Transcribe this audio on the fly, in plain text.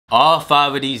All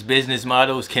 5 of these business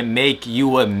models can make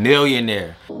you a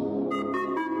millionaire.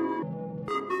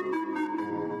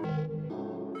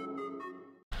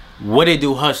 What it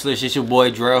do, hustlers? It's your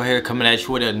boy Drell here, coming at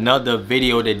you with another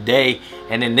video today.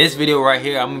 And in this video right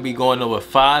here, I'm gonna be going over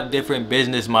 5 different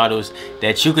business models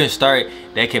that you can start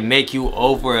that can make you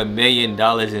over $1 million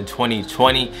in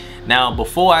 2020. Now,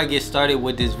 before I get started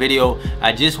with this video,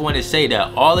 I just want to say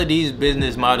that all of these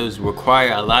business models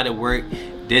require a lot of work.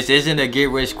 This isn't a get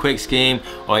rich quick scheme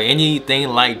or anything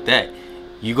like that.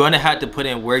 You're gonna have to put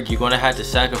in work. You're gonna have to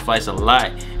sacrifice a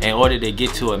lot in order to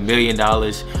get to $1 million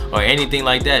or anything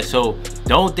like that. So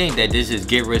don't think that this is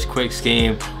get rich quick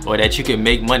scheme or that you can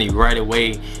make money right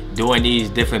away doing these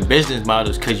different business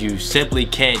models, because you simply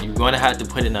can't. You're gonna have to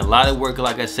put in a lot of work.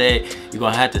 Like I said, you're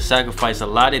gonna have to sacrifice a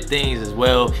lot of things as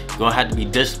well. You're gonna have to be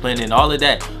disciplined and all of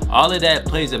that. All of that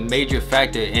plays a major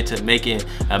factor into making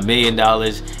 $1 million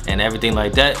and everything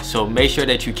like that. So make sure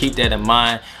that you keep that in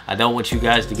mind. I don't want you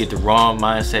guys to get the wrong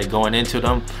mindset going into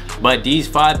them. But these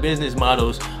 5 business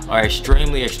models are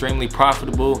extremely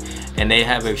profitable and they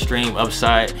have extreme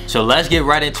upside. So let's get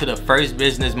right into the first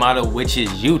business model, which is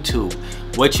YouTube.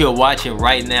 What you're watching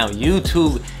right now,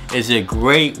 YouTube is a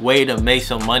great way to make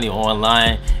some money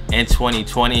online in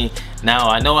 2020. Now,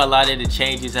 I know a lot of the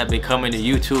changes have been coming to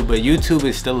YouTube, but YouTube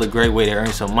is still a great way to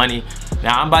earn some money.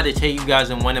 Now, I'm about to take you guys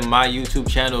in one of my YouTube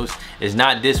channels. It's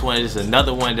not this one, it's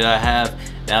another one that I have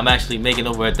that I'm actually making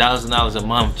over $1,000 a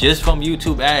month just from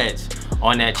YouTube ads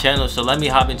on that channel. So let me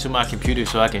hop into my computer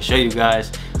so I can show you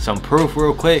guys some proof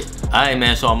real quick. Alright,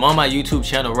 man, so I'm on my YouTube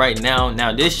channel right now.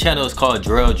 Now, this channel is called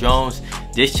Drell Jones.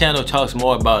 This channel talks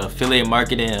more about affiliate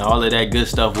marketing and all of that good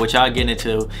stuff, which I'll get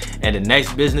into in the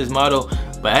next business model.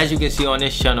 But as you can see on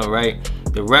this channel, right,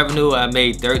 the revenue I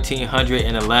made $1,300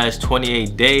 in the last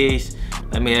 28 days.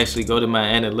 Let me actually go to my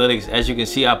analytics. As you can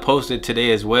see, I posted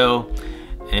today as well.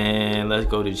 And let's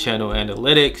go to channel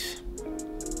analytics.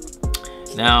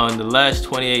 Now, in the last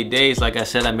 28 days, like I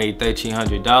said, I made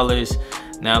 $1,300.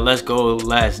 Now let's go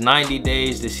last 90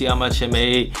 days to see how much I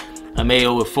made. I made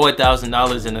over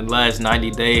 $4,000 in the last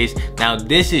 90 days. Now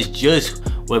this is just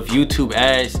with YouTube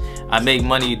ads. I make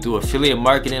money through affiliate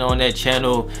marketing on that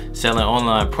channel, selling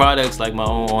online products like my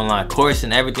own online course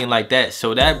and everything like that.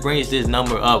 So that brings this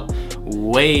number up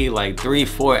way like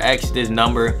 3-4x this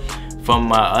number from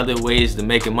my other ways to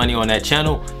making money on that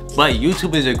channel. But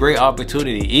YouTube is a great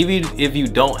opportunity. Even if you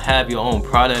don't have your own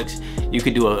products, you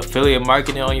can do affiliate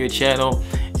marketing on your channel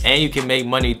and you can make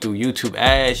money through YouTube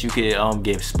ads. You can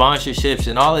get sponsorships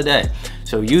and all of that.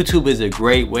 So YouTube is a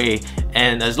great way,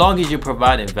 and as long as you're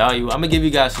providing value, I'm gonna give you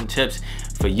guys some tips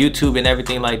for YouTube and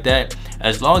everything like that.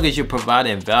 As long as you're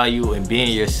providing value and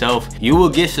being yourself, you will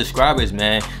get subscribers,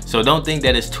 man. So don't think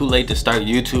that it's too late to start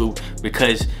YouTube,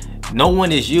 because no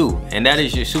one is you, and that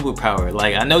is your superpower.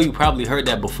 Like, I know you probably heard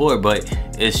that before, but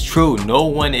it's true. No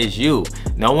one is you.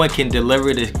 No one can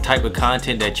deliver the type of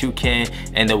content that you can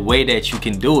and the way that you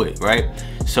can do it, right?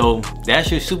 So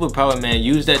that's your superpower, man.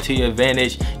 Use that to your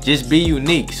advantage. Just be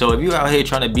unique. So if you're out here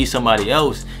trying to be somebody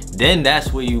else, then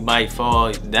that's where you might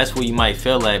fall. That's where you might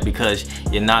fail at, because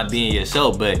you're not being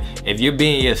yourself. But if you're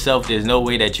being yourself, there's no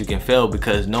way that you can fail,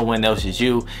 because no one else is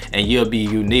you, and you'll be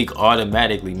unique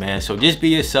automatically, man. So just be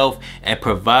yourself and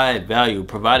provide value.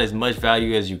 Provide as much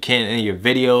value as you can in your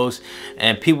videos,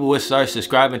 and people will start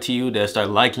subscribing to you. They'll start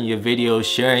liking your videos,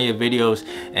 sharing your videos,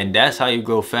 and that's how you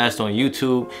grow fast on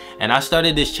YouTube. And I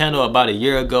started this channel about a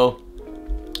year ago.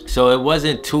 So it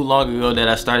wasn't too long ago that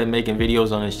I started making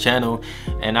videos on this channel,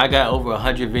 and I got over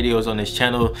 100 videos on this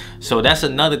channel. So that's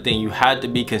another thing. You have to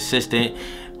be consistent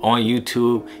on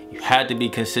YouTube. You have to be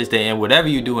consistent in whatever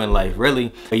you do in life,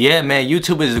 really. But yeah, man,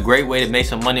 YouTube is a great way to make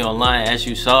some money online. As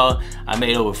you saw, I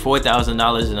made over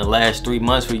 $4,000 in the last 3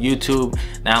 months for YouTube.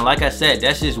 Now, like I said,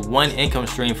 that's just one income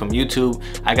stream from YouTube.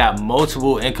 I got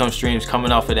multiple income streams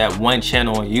coming off of that one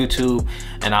channel on YouTube.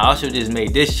 And I also just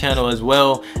made this channel as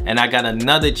well. And I got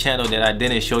another channel that I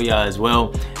didn't show y'all as well,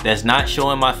 that's not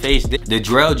showing my face. The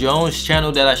Drell Jones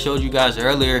channel that I showed you guys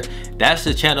earlier, that's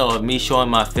the channel of me showing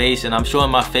my face, and I'm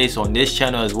showing my face on this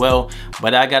channel as well.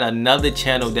 But I got another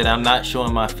channel that I'm not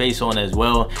showing my face on as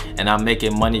well, and I'm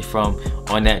making money from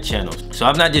on that channel. So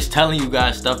I'm not just telling you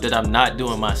guys stuff that I'm not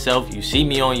doing myself. You see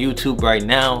me on YouTube right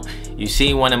now. You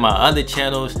see one of my other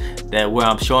channels where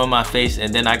I'm showing my face,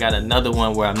 and then I got another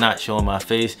one where I'm not showing my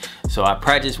face. So I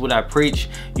practice what I preach.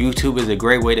 YouTube is a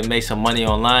great way to make some money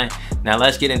online. Now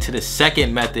let's get into the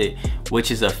second method,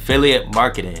 which is affiliate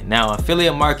marketing. Now,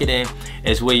 affiliate marketing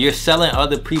is where you're selling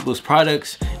other people's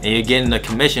products and you're getting a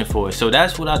commission for it. So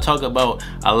that's what I talk about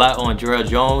a lot on Drell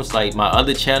Jones. Like my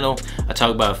other channel, I talk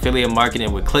about affiliate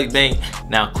marketing with ClickBank.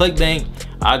 Now ClickBank,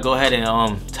 I'll go ahead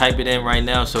and type it in right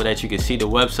now so that you can see the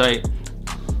website.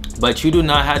 But you do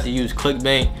not have to use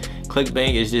ClickBank.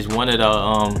 ClickBank is just one of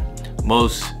the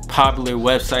most popular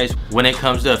websites when it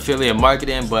comes to affiliate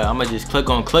marketing. But I'm gonna just click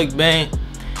on ClickBank,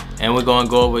 and we're gonna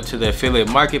go over to the affiliate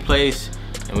marketplace,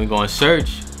 and we're gonna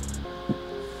search.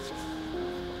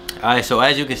 Alright, so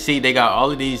as you can see, they got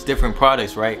all of these different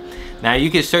products, right? Now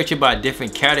you can search it by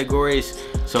different categories.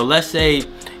 So let's say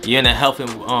you're in a health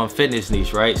and fitness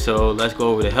niche, right? So let's go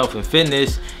over to health and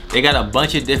fitness. They got a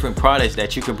bunch of different products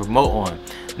that you can promote on.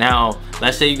 Now,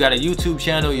 let's say you got a YouTube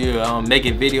channel, you're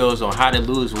making videos on how to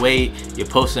lose weight, you're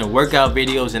posting workout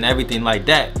videos and everything like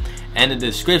that. And in the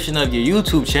description of your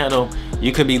YouTube channel,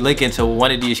 you could be linking to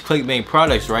one of these ClickBank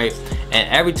products, right? And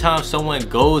every time someone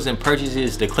goes and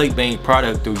purchases the ClickBank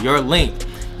product through your link,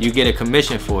 you get a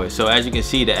commission for it. So as you can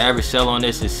see, the average sell on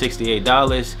this is $68,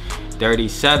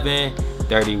 $37,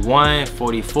 $31,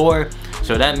 $44.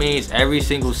 So that means every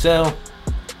single sale,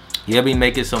 you'll be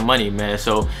making some money, man.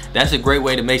 So that's a great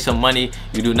way to make some money.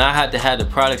 You do not have to have the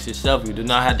products yourself. You do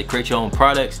not have to create your own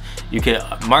products. You can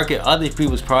market other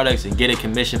people's products and get a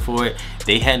commission for it.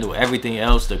 They handle everything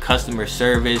else, the customer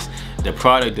service, the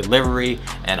product delivery,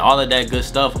 and all of that good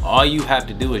stuff. All you have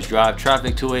to do is drive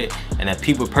traffic to it, and if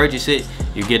people purchase it,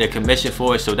 you get a commission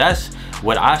for it. So that's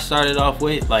what I started off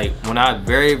with. Like when I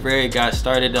very got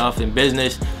started off in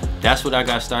business, that's what I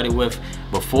got started with.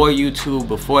 Before YouTube,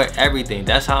 before everything.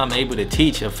 That's how I'm able to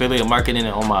teach affiliate marketing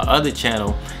on my other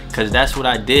channel, because that's what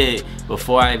I did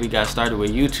before I even got started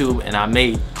with YouTube. And I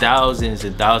made thousands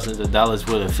and thousands of dollars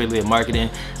with affiliate marketing.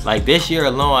 Like this year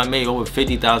alone, I made over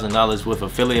 $50,000 with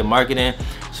affiliate marketing.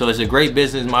 So it's a great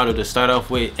business model to start off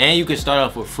with, and you can start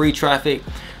off with free traffic.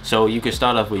 So you can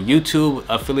start off with YouTube,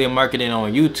 affiliate marketing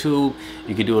on YouTube.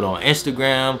 You can do it on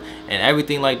Instagram and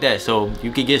everything like that. So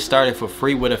you can get started for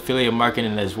free with affiliate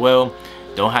marketing as well.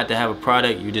 Don't have to have a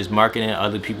product, you're just marketing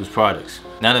other people's products.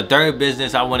 Now the third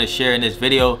business I want to share in this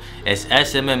video is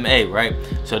SMMA, right?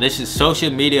 So this is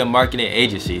social media marketing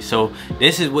agency. So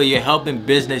this is where you're helping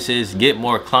businesses get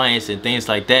more clients and things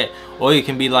like that. Or you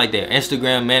can be like their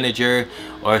Instagram manager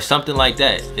or something like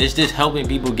that. It's just helping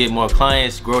people get more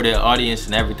clients, grow their audience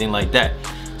and everything like that.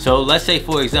 So let's say,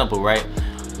 for example, right,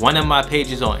 one of my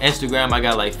pages on Instagram, I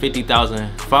got like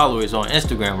 50,000 followers on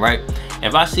Instagram, right?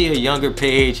 If I see a younger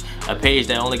page, a page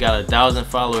that only got 1,000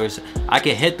 followers, I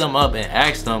can hit them up and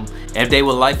ask them if they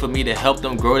would like for me to help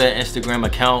them grow their Instagram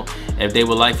account, if they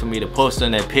would like for me to post on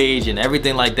their page and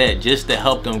everything like that, just to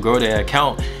help them grow their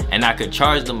account. And I could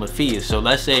charge them a fee. So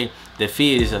let's say the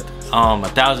fee is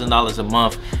 $1,000 a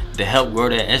month to help grow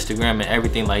their Instagram and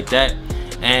everything like that.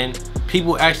 And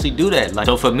people actually do that. Like,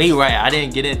 so for me, right, I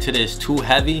didn't get into this too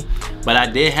heavy, but I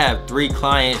did have 3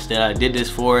 clients that I did this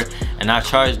for, and I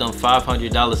charged them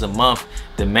 $500 a month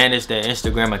to manage their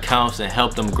Instagram accounts and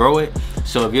help them grow it.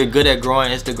 So if you're good at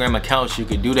growing Instagram accounts, you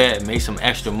could do that and make some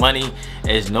extra money.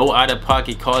 There's no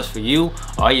out-of-pocket cost for you.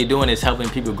 All you're doing is helping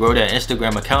people grow their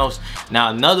Instagram accounts. Now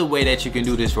another way that you can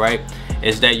do this, right,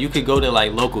 is that you could go to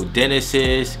like local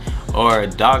dentists or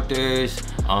doctors,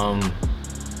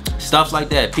 stuff like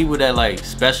that, people that like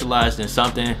specialized in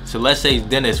something. So let's say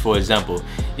dentists, for example,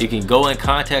 you can go and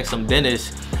contact some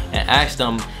dentists and ask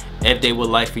them if they would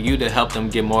like for you to help them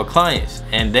get more clients,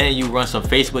 and then you run some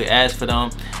Facebook ads for them,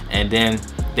 and then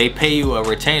they pay you a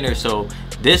retainer. So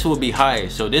this will be higher.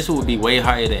 So this will be way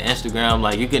higher than Instagram.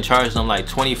 Like you can charge them like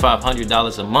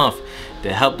 $2,500 a month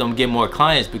to help them get more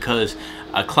clients, because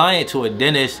a client to a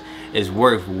dentist is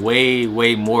worth way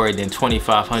more than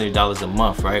 $2,500 a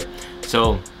month, right?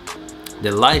 So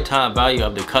the lifetime value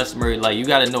of the customer, like you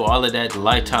got to know all of that, the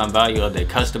lifetime value of the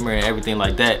customer and everything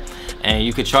like that. And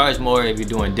you could charge more if you're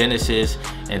doing dentists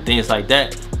and things like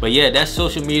that. But yeah, that's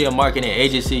social media marketing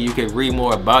agency. You can read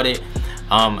more about it.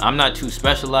 I'm not too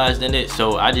specialized in it,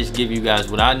 so I just give you guys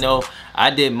what I know. I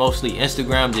did mostly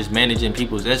Instagram, just managing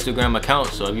people's Instagram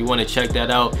accounts. So if you want to check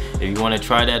that out, if you want to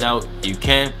try that out, you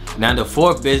can. Now the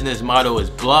fourth business model is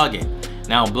blogging.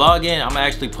 Now blogging, I'm gonna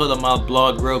actually pull up my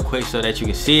blog real quick so that you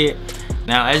can see it.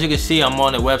 Now as you can see, I'm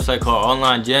on a website called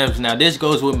Online Gems. Now this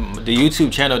goes with the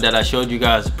YouTube channel that I showed you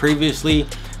guys previously,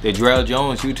 the Drell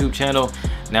Jones YouTube channel.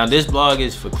 Now this blog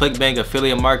is for ClickBank,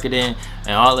 affiliate marketing,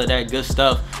 and all of that good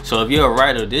stuff. So if you're a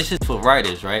writer, this is for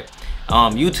writers, right?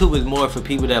 YouTube is more for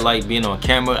people that like being on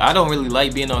camera. I don't really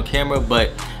like being on camera,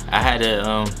 but I had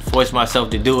to force myself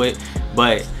to do it.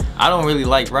 But I don't really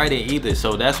like writing either,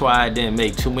 so that's why I didn't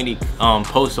make too many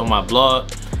posts on my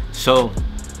blog. So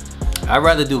I'd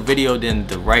rather do video than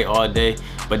to write all day.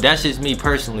 But that's just me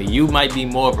personally. You might be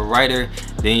more of a writer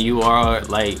than you are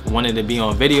like wanting to be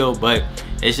on video, but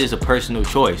it's just a personal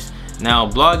choice. Now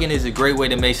blogging is a great way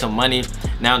to make some money.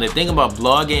 Now the thing about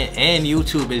blogging and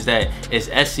YouTube is that it's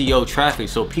SEO traffic,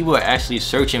 so people are actually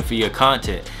searching for your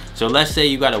content. So let's say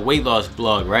you got a weight loss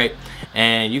blog, right?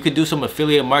 And you could do some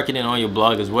affiliate marketing on your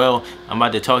blog as well. I'm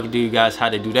about to talk to you guys how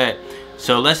to do that.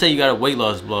 So let's say you got a weight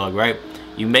loss blog, right?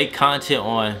 You make content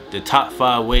on the top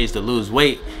 5 ways to lose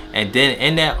weight, and then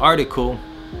in that article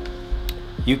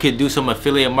you could do some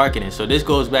affiliate marketing. So this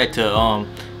goes back to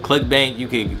ClickBank. You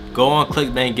could go on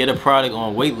ClickBank, get a product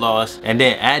on weight loss, and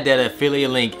then add that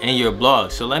affiliate link in your blog.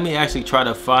 So let me actually try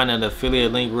to find an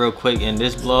affiliate link real quick in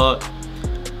this blog.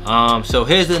 So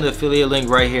here's an affiliate link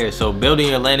right here. So building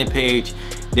your landing page,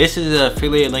 this is an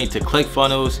affiliate link to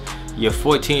ClickFunnels, your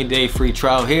 14-day free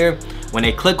trial here. When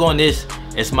they click on this,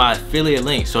 it's my affiliate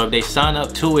link. So if they sign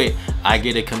up to it, I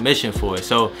get a commission for it.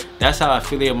 So that's how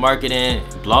affiliate marketing,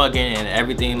 blogging, and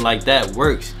everything like that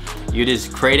works. You're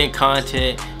just creating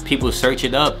content, people search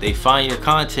it up, they find your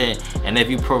content, and if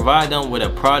you provide them with a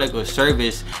product or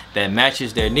service that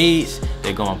matches their needs,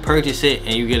 they're gonna purchase it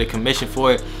and you get a commission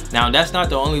for it. Now that's not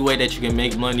the only way that you can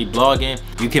make money blogging.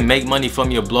 You can make money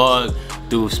from your blog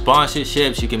through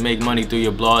sponsorships, you can make money through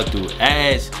your blog through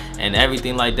ads and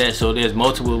everything like that. So there's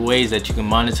multiple ways that you can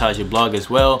monetize your blog as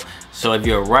well. So if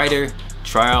you're a writer,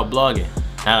 try out blogging.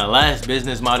 Now the last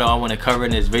business model I want to cover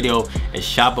in this video is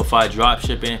Shopify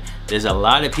dropshipping. There's a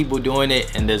lot of people doing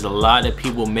it and there's a lot of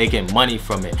people making money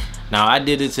from it. Now I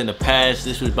did this in the past,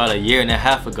 this was about 1.5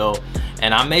 years ago,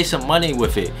 and I made some money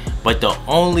with it. But the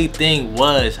only thing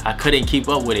was I couldn't keep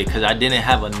up with it because I didn't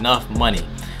have enough money.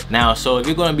 Now, so if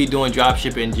you're going to be doing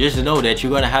dropshipping, just know that you're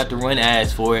going to have to run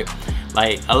ads for it.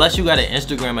 Like, unless you got an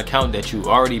Instagram account that you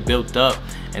already built up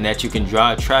and that you can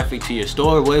drive traffic to your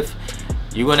store with,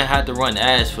 you're gonna have to run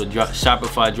ads for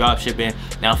Shopify dropshipping.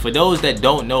 Now for those that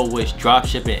don't know what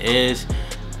dropshipping is,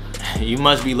 you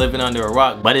must be living under a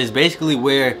rock. But it's basically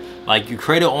where like you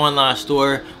create an online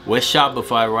store with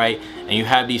Shopify, right? And you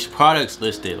have these products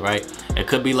listed, right? It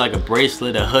could be like a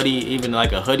bracelet, a hoodie, even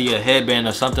like a hoodie, a headband,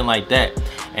 or something like that.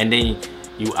 And then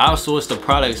you outsource the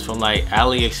products from like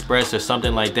AliExpress or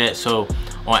something like that. So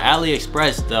on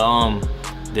AliExpress,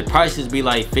 the prices be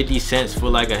like 50 cents for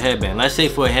like a headband. Let's say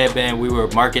for a headband, we were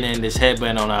marketing this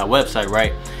headband on our website,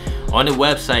 right? On the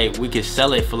website, we could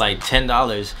sell it for like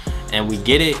 $10, and we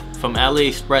get it from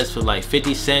AliExpress for like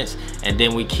 50 cents, and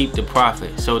then we keep the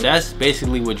profit. So that's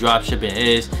basically what dropshipping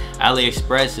is.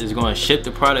 AliExpress is going to ship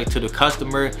the product to the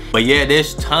customer. But yeah,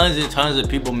 there's tons and tons of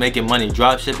people making money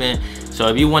dropshipping. So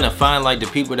if you want to find like the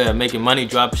people that are making money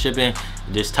dropshipping,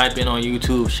 just type in on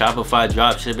YouTube Shopify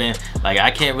dropshipping. Like,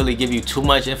 I can't really give you too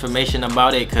much information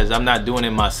about it because I'm not doing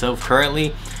it myself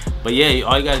currently. But yeah,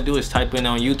 all you gotta do is type in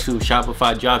on YouTube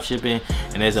Shopify dropshipping,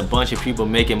 and there's a bunch of people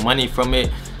making money from it.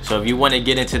 So if you want to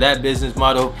get into that business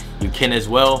model, you can as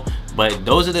well. But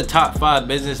those are the top 5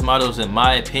 business models in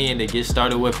my opinion to get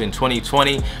started with in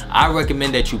 2020. I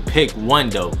recommend that you pick one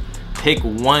though. Pick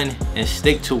one and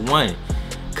stick to one.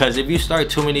 Because if you start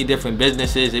too many different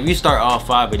businesses, if you start all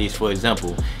 5 of these, for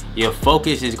example, your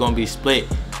focus is going to be split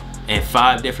in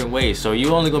 5 different ways. So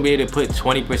you're only going to be able to put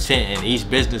 20% in each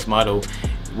business model,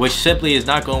 which simply is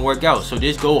not going to work out. So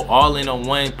just go all in on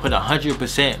one, put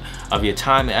 100% of your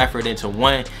time and effort into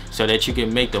one so that you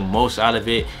can make the most out of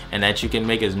it and that you can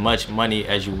make as much money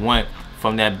as you want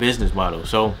from that business model.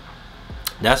 So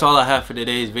that's all I have for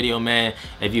today's video, man.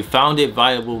 If you found it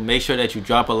valuable, make sure that you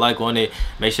drop a like on it.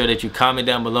 Make sure that you comment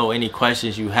down below any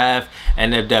questions you have.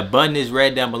 And if that button is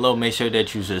red down below, make sure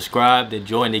that you subscribe to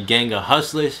join the gang of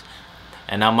hustlers.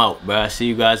 And I'm out, bro. I'll see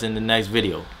you guys in the next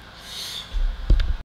video.